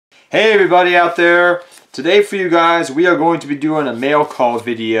Hey everybody out there, today for you guys we are going to be doing a mail call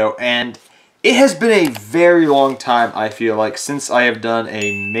video, and it has been a very long time, I feel like, since I have done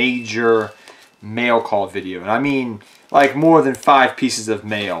a major mail call video, and I mean like more than 5 pieces of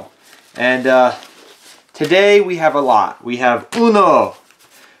mail. And today we have a lot. We have uno,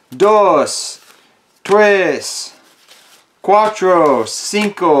 dos, tres, cuatro,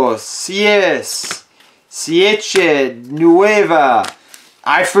 cinco, seis, siete, nueve.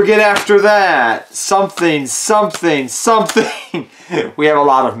 I forget after that. Something. We have a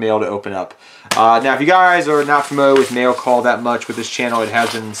lot of mail to open up. Now, if you guys are not familiar with mail call that much with this channel, it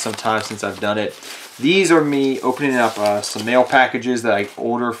has been some time since I've done it. These are me opening up some mail packages that I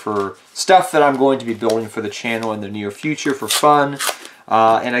order for stuff that I'm going to be building for the channel in the near future for fun.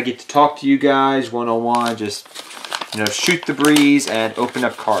 And I get to talk to you guys one-on-one, just, you know, shoot the breeze and open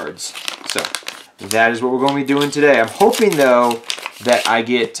up cards. So that is what we're going to be doing today. I'm hoping, though, that I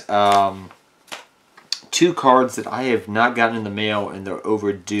get 2 cards that I have not gotten in the mail, and they're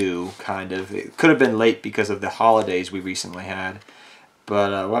overdue, kind of. It could have been late because of the holidays we recently had, but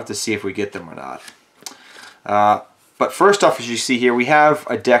we'll have to see if we get them or not. But first off, as you see here, we have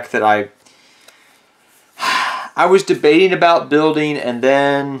a deck that I was debating about building, and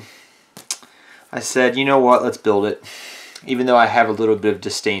then I said, you know what, let's build it. Even though I have a little bit of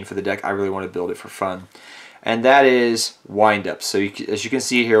disdain for the deck, I really want to build it for fun. And that is wind-up. So as you can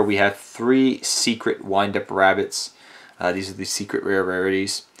see here, we have 3 secret wind-up rabbits. These are the secret rare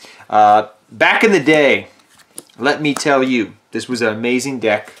rarities. Back in the day, let me tell you, this was an amazing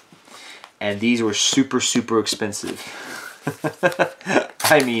deck, and these were super, super expensive.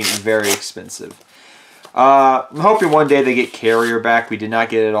 I mean, very expensive. I'm hoping one day they get Carrier back. We did not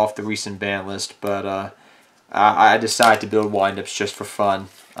get it off the recent ban list, but I decided to build wind-ups just for fun.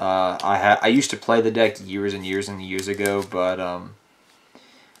 I used to play the deck years and years and years ago, but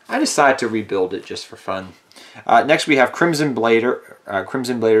I decided to rebuild it just for fun. Next we have Crimson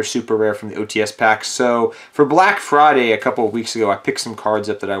Blader super rare from the OTS pack. So for Black Friday a couple of weeks ago, I picked some cards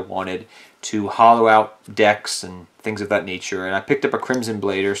up that I wanted to hollow out decks and things of that nature, and I picked up a Crimson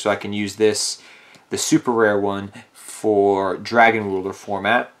Blader so I can use this, the super rare one, for Dragon Ruler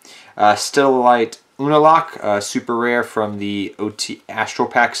format. Stellalite Unalak, super rare from the Astral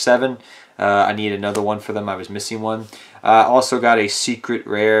Pack 7. I need another one for them. I was missing one. Also got a secret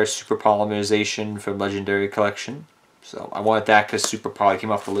rare Super Polymerization from Legendary Collection. So I wanted that because Super Poly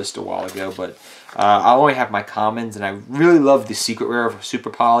came off the list a while ago. But I only have my commons, and I really love the secret rare of Super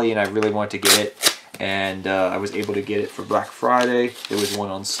Poly, and I really wanted to get it. And I was able to get it for Black Friday. There was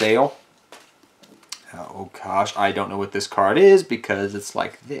one on sale. Oh gosh, I don't know what this card is because it's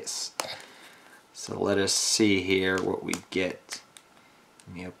like this. So let us see here what we get.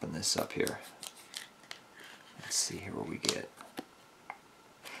 Let me open this up here. Let's see here what we get.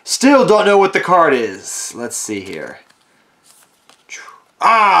 Still don't know what the card is. Let's see here.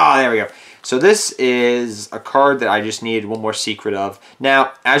 Ah, there we go. So this is a card that I just needed one more secret of.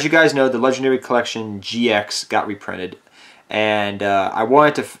 Now, as you guys know, the Legendary Collection GX got reprinted. And I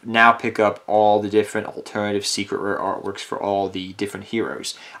wanted to now pick up all the different alternative secret rare artworks for all the different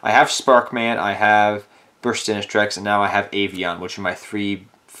heroes. I have Sparkman, I have Burst Inistrex, and now I have Avion, which are my 3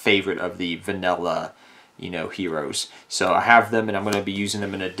 favorite of the vanilla, you know, heroes. So I have them, and I'm going to be using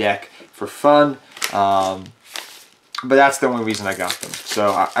them in a deck for fun. But that's the only reason I got them.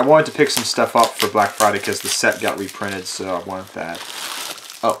 So I wanted to pick some stuff up for Black Friday because the set got reprinted, so I wanted that.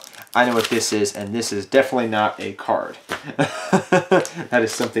 Oh, I know what this is, and this is definitely not a card. That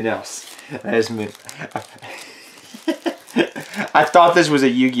is something else. That is me. I thought this was a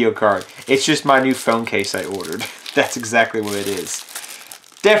Yu-Gi-Oh card. It's just my new phone case I ordered. That's exactly what it is.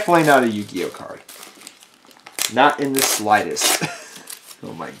 Definitely not a Yu-Gi-Oh card. Not in the slightest.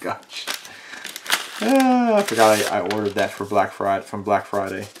 Oh my gosh. I forgot I ordered that for Black Friday, from Black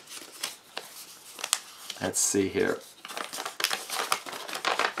Friday. Let's see here.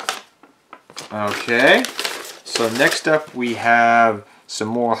 Okay, so next up we have some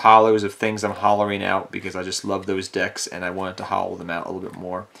more hollows of things I'm hollowing out because I just love those decks and I wanted to hollow them out a little bit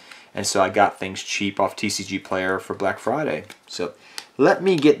more. And so I got things cheap off TCG Player for Black Friday. So let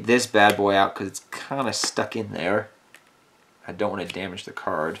me get this bad boy out because it's kind of stuck in there. I don't want to damage the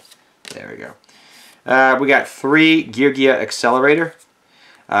card. There we go. We got 3 Gear Accelerator,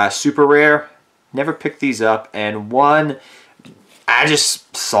 super rare. Never picked these up, and 1. I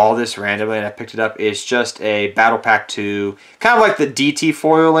just saw this randomly and I picked it up. It's just a Battle Pack 2, kind of like the DT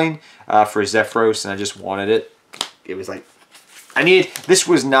foiling for Zephyros, and I just wanted it. It was like, this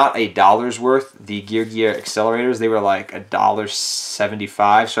was not $1 worth, the Gear accelerators. They were like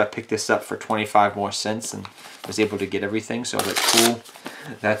 $1.75, so I picked this up for 25 more cents, and was able to get everything, so that's cool.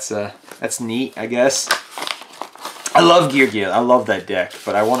 That's neat, I guess. I love Gear. I love that deck,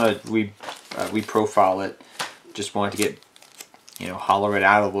 but I want to reprofile it. Just wanted to get, you know, hollow it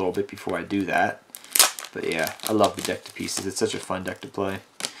out a little bit before I do that. But yeah, I love the deck to pieces. It's such a fun deck to play.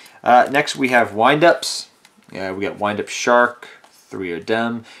 Next we have Windups. Yeah, we got Windup Shark, 3 of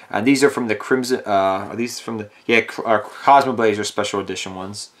them. And these are from the Crimson. Are these from the Cosmo Blazer Special Edition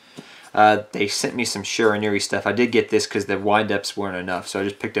ones? They sent me some Shiranui stuff. I did get this because the Windups weren't enough, so I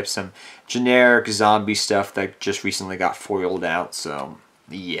just picked up some generic zombie stuff that just recently got foiled out. So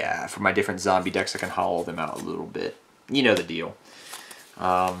yeah, for my different zombie decks, I can hollow them out a little bit. You know the deal.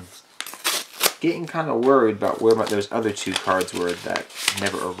 Getting kind of worried about where those other 2 cards were that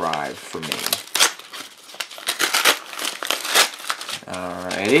never arrived for me.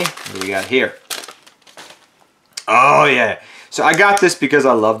 Alrighty, what do we got here? Oh yeah, so I got this because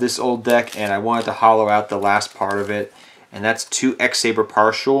I love this old deck and I wanted to hollow out the last part of it, and that's 2 X-Saber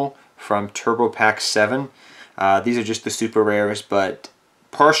Partial from Turbo Pack 7. These are just the super rares, but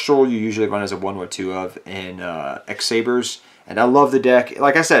Partial you usually run as a 1 or 2 of in X-Sabers. And I love the deck.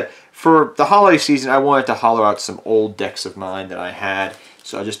 Like I said, for the holiday season, I wanted to hollow out some old decks of mine that I had.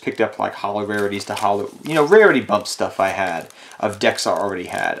 So I just picked up like hollow rarities to hollow, you know, rarity bump stuff I had of decks I already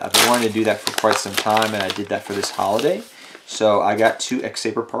had. I've been wanting to do that for quite some time, and I did that for this holiday. So I got 2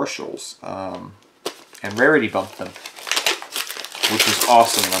 X-Saber Partials and rarity bumped them, which was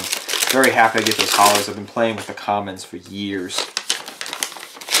awesome. And I'm very happy to get those hollows. I've been playing with the commons for years.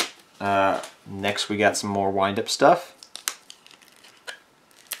 Next, we got some more wind-up stuff.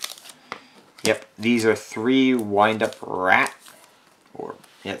 Yep, these are 3 wind-up rat, or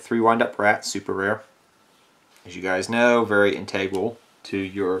yeah, 3 wind-up rat, super rare. As you guys know, very integral to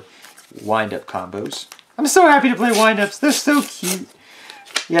your wind-up combos. I'm so happy to play wind-ups. They're so cute,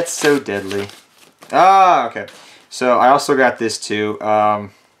 yet so deadly. Ah, okay. So I also got this too. I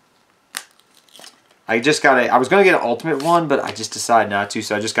was gonna get an ultimate one, but I just decided not to.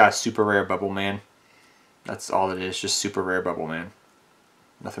 So I just got a super rare Bubble Man. That's all it is, just super rare Bubble Man.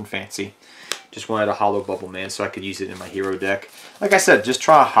 Nothing fancy. Just wanted a hollow Bubble Man so I could use it in my hero deck. Like I said, just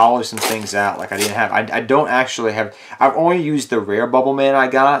try to hollow some things out. Like I didn't have, I don't actually have, I've only used the rare Bubble Man I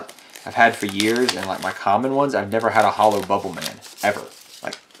got. I've had for years, and like my common ones, I've never had a hollow Bubble Man, ever.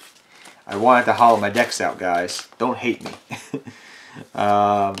 Like, I wanted to hollow my decks out, guys. Don't hate me.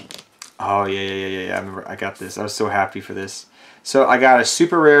 Oh, yeah. I remember I got this. I was so happy for this. So I got a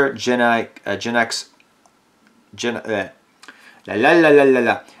super rare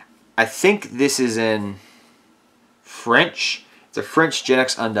I think this is in French. It's a French Gen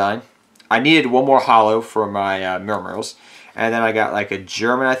X Undyne. I needed one more hollow for my Murmurs. And then I got like a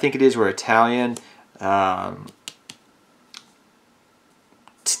German, I think it is, or Italian. Not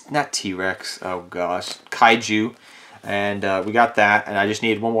T-Rex, oh gosh. Kaiju. And we got that, and I just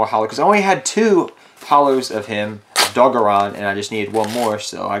needed one more hollow. Because I only had 2 hollows of him, Doggeron, and I just needed one more,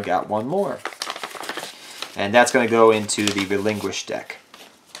 so I got one more. And that's going to go into the Relinquish deck.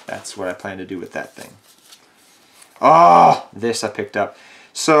 That's what I plan to do with that thing. Oh, this I picked up.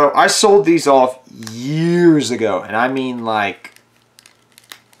 So I sold these off years ago, and I mean like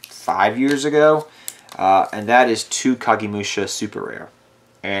 5 years ago. And that is 2 Kagemusha Super Rare.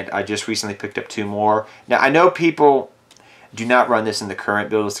 And I just recently picked up 2 more. Now I know people do not run this in the current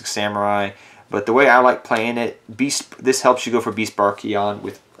Duelistic Samurai, but the way I like playing it, this helps you go for Beast Barkion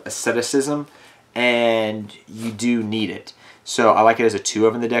with Asceticism, and you do need it. So I like it as a 2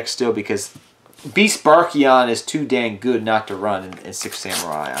 of in the deck still, because Beast Barkion is too dang good not to run in 6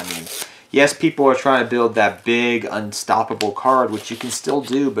 Samurai. I mean, yes, people are trying to build that big, unstoppable card, which you can still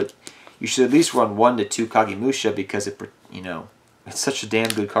do, but you should at least run 1 to 2 Kagemusha, because it, you know, it's such a damn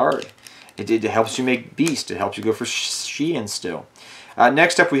good card. It helps you make Beast. It helps you go for Shein still.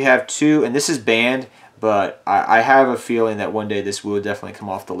 Next up we have 2, and this is banned, but I have a feeling that one day this will definitely come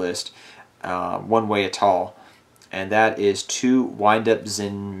off the list. One way at all. And that is 2 Wind-Up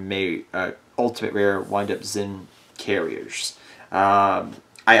Zen Ultimate Rare Wind-Up Zen Carriers. I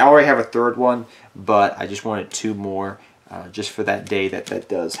already have a 3rd one, but I just wanted 2 more just for that day that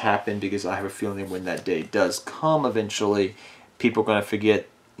does happen, because I have a feeling that when that day does come eventually, people are going to forget,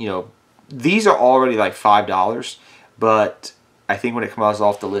 you know, these are already like $5, but I think when it comes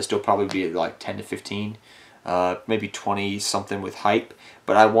off the list, it'll probably be like 10 to 15, maybe 20 something with hype.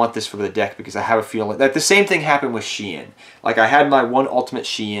 But I want this for the deck because I have a feeling that the same thing happened with Shein. Like I had my 1 Ultimate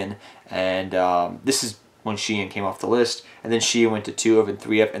Shein, and this is when Shein came off the list, and then Shein went to 2 of and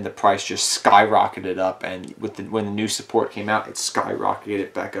 3 of, and the price just skyrocketed up. And when the new support came out, it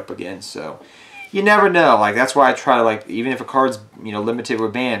skyrocketed back up again. So you never know. Like, that's why I try to, like, even if a card's, you know, limited or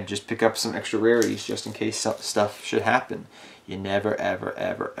banned, just pick up some extra rarities just in case some stuff should happen. You never, ever,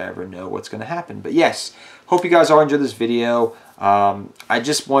 ever, ever know what's going to happen. But yes, hope you guys all enjoyed this video. I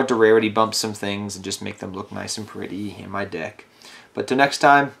just wanted to rarity bump some things and just make them look nice and pretty in my deck. But till next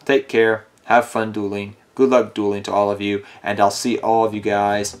time, take care, have fun dueling, good luck dueling to all of you, and I'll see all of you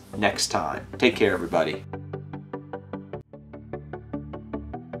guys next time. Take care, everybody.